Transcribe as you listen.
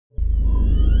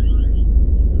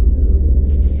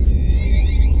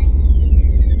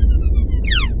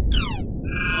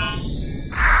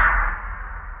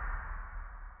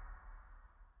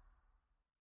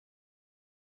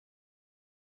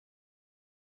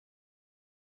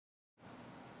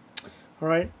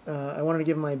Alright, I wanted to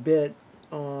give my bit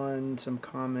on some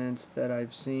comments that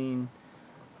I've seen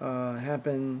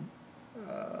happen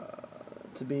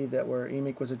to be that where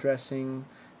EMIC was addressing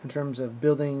in terms of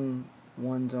building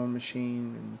one's own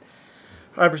machine. And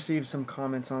I've received some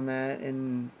comments on that,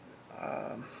 and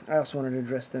I also wanted to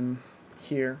address them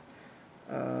here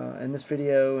in this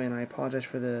video, and I apologize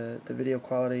for the video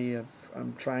quality.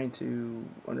 I'm trying to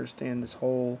understand this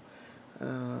whole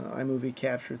iMovie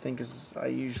capture thing because I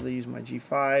usually use my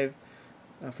G5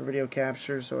 for video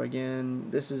capture. So again,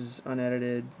 this is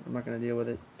unedited. I'm not going to deal with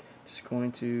it. Just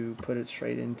going to put it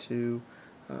straight into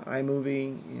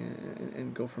iMovie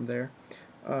and go from there.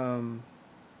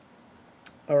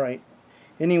 Alright,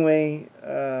 anyway,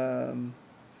 the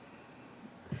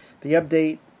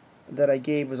update that I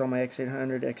gave was on my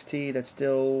X800 XT. That's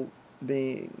still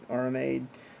being RMA'd.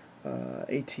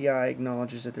 ATI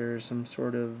acknowledges that there is some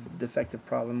sort of defective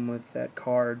problem with that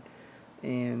card,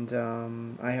 and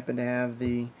I happen to have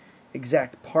the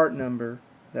exact part number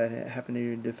that happened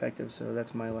to be defective, so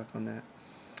that's my luck on that.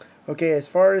 Okay, as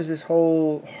far as this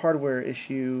whole hardware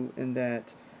issue, and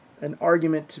that an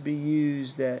argument to be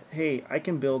used that, hey, I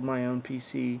can build my own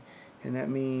PC, and that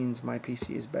means my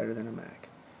PC is better than a Mac,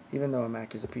 even though a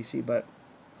Mac is a PC. But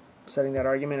setting that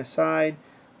argument aside,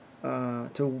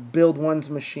 to build one's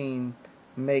machine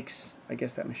makes, I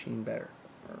guess, that machine better,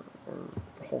 or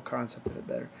the whole concept of it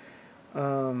better.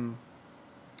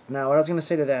 Now, what I was going to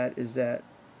say to that is that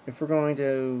if we're going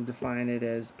to define it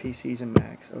as PCs and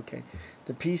Macs, okay,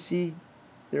 the PC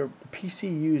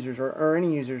users, or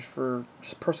any users for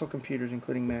just personal computers,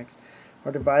 including Macs,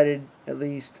 are divided, at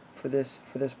least for this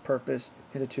purpose,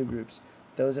 into two groups: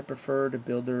 those that prefer to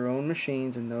build their own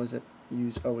machines and those that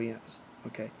use OEMs.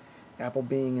 Okay, Apple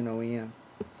being an OEM.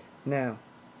 Now,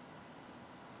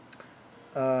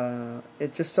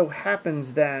 it just so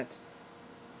happens that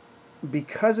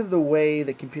because of the way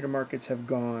the computer markets have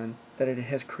gone, that it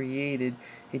has created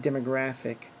a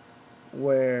demographic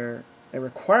where a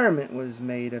requirement was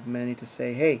made of many to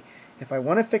say, hey, if I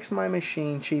want to fix my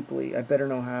machine cheaply, I better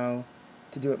know how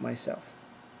to do it myself.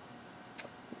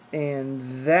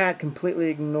 And that completely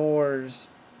ignores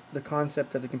the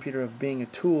concept of the computer of being a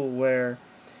tool, where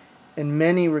in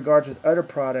many regards with other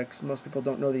products, most people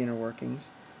don't know the inner workings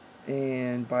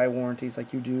and buy warranties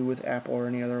like you do with Apple or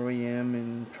any other OEM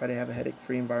and try to have a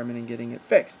headache-free environment in getting it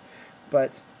fixed.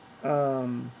 But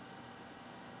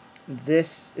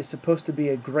this is supposed to be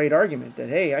a great argument that,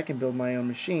 hey, I can build my own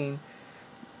machine,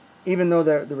 even though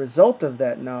the result of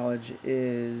that knowledge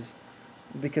is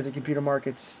because the computer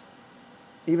markets,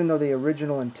 even though the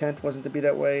original intent wasn't to be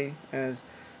that way, as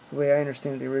the way I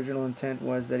understand it, the original intent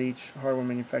was that each hardware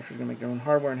manufacturer is going to make their own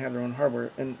hardware and have their own hardware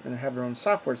and have their own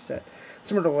software set,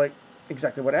 similar to like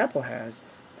exactly what Apple has,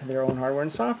 their own hardware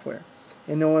and software,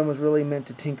 and no one was really meant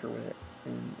to tinker with it,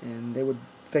 and they would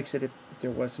fix it if there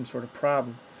was some sort of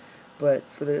problem. But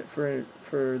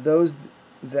for those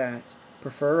that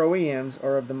prefer OEMs,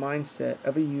 or of the mindset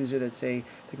of a user that say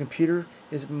the computer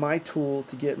is my tool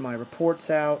to get my reports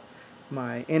out,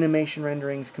 my animation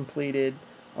renderings completed,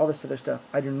 all this other stuff.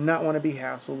 I do not want to be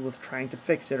hassled with trying to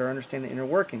fix it or understand the inner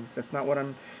workings. That's not what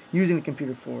I'm using the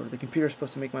computer for. The computer is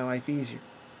supposed to make my life easier.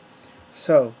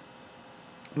 So,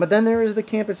 but then there is the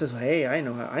camp that says, hey, I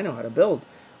know how to build.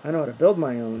 I know how to build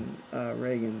my own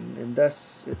rig, and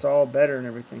thus it's all better and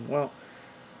everything. Well,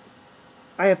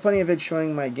 I have plenty of vids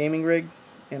showing my gaming rig,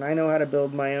 and I know how to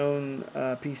build my own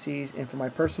PCs. And for my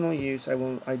personal use,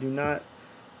 I do not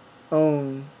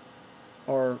own,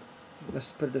 or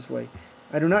let's put it this way,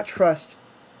 I do not trust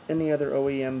any other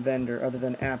OEM vendor other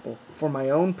than Apple for my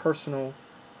own personal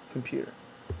computer.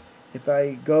 If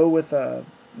I go with a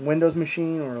Windows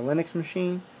machine or a Linux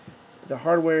machine, the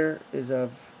hardware is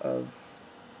of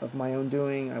my own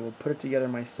doing. I will put it together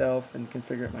myself and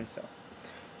configure it myself.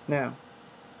 Now,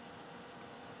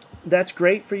 that's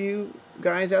great for you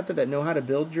guys out there that know how to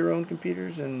build your own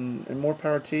computers, and more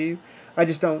power to you. I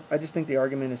just think the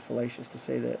argument is fallacious to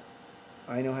say that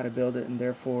I know how to build it and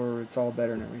therefore it's all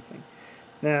better and everything.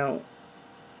 Now,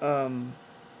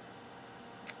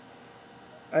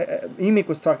 EMIC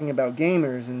was talking about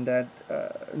gamers, and that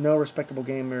no respectable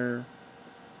gamer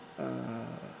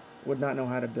would not know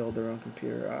how to build their own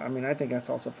computer. I mean, I think that's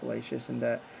also fallacious, and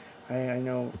that I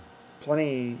know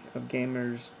plenty of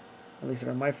gamers, at least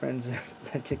that are my friends,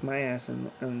 that kick my ass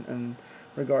in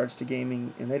regards to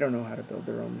gaming, and they don't know how to build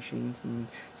their own machines. And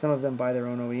some of them buy their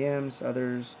own OEMs,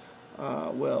 others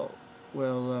will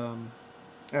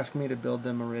ask me to build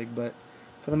them a rig, but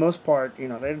for the most part, they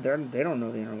don't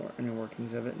know the inner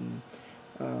workings of it, and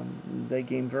they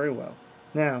game very well.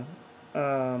 Now,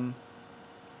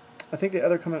 I think the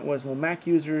other comment was, well, Mac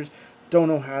users don't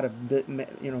know how to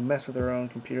mess with their own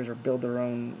computers or build their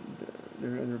own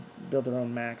build their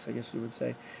own Macs, I guess you would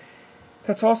say.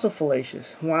 That's also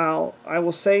fallacious. While I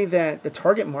will say that the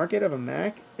target market of a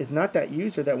Mac is not that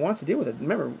user that wants to deal with it.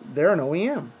 Remember, they're an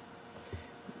OEM.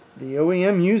 The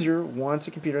OEM user wants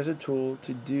a computer as a tool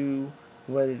to do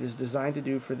what it is designed to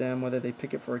do for them, whether they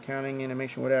pick it for accounting,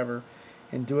 animation, whatever,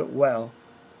 and do it well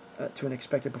to an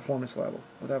expected performance level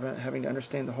without having to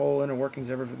understand the whole inner workings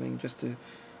of everything just to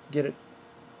get it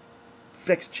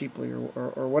fixed cheaply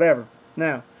or whatever.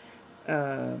 Now,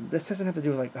 this doesn't have to do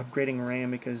with like upgrading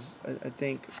RAM, because I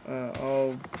think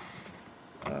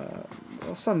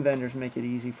some vendors make it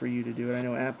easy for you to do it. I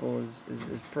know Apple is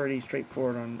pretty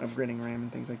straightforward on upgrading RAM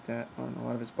and things like that on a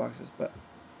lot of its boxes. But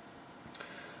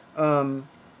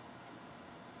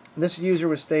this user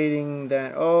was stating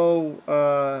that,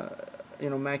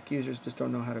 Mac users just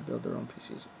don't know how to build their own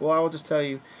PCs. Well, I will just tell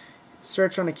you,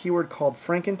 search on a keyword called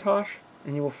Frankentosh,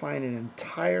 and you will find an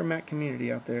entire Mac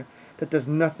community out there that does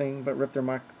nothing but rip their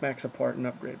Macs apart and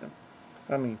upgrade them.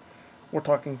 I mean, we're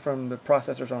talking from the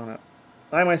processors on up.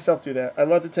 I myself do that. I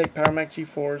love to take Power Mac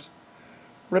G4s,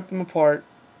 rip them apart,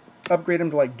 upgrade them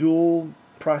to like dual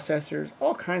processors,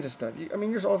 all kinds of stuff. I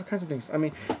mean, there's all kinds of things. I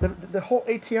mean, the whole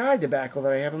ATI debacle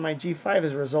that I have in my G5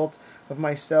 is a result of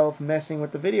myself messing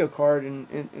with the video card and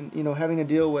having to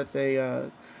deal with a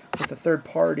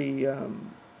third-party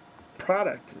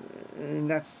product, and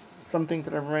that's some things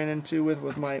that I've ran into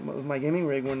with my gaming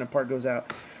rig when the part goes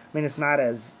out. I mean, it's not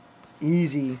as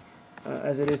easy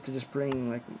as it is to just bring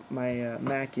like my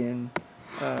Mac in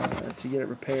to get it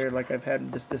repaired. Like I've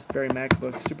had this very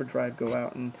MacBook SuperDrive go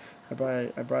out, and I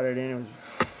brought it in. It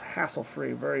was hassle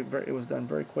free. It was done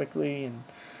very quickly, and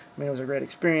I mean, it was a great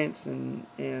experience. And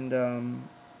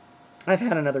I've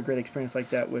had another great experience like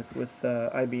that with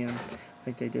IBM. I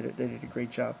think they did a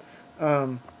great job.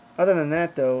 Other than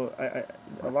that, though,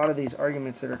 a lot of these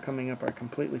arguments that are coming up are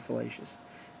completely fallacious.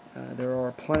 There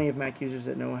are plenty of Mac users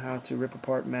that know how to rip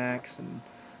apart Macs and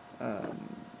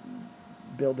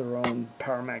build their own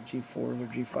Power Mac G4s or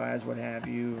G5s, what have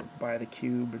you, or buy the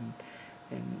cube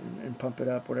and pump it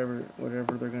up, whatever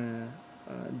they're going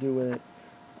to do with it.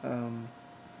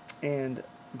 And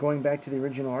going back to the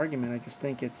original argument, I just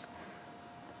think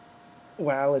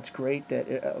while it's great that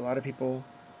a lot of people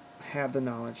have the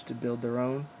knowledge to build their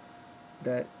own,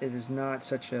 that it is not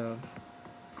such a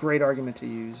great argument to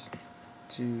use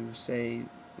to say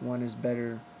one is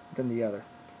better than the other.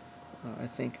 I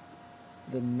think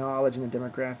the knowledge and the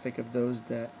demographic of those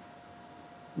that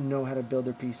know how to build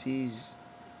their PCs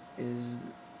is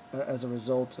as a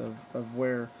result of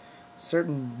where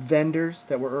certain vendors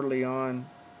that were early on,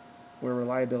 where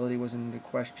reliability was into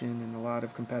question and a lot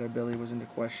of compatibility was into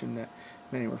question, that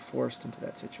many were forced into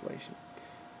that situation.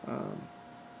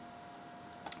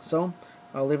 So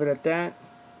I'll leave it at that.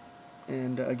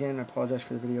 And again, I apologize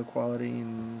for the video quality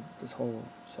and this whole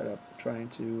setup.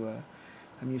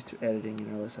 I'm used to editing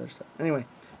and all this other stuff. Anyway,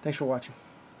 thanks for watching.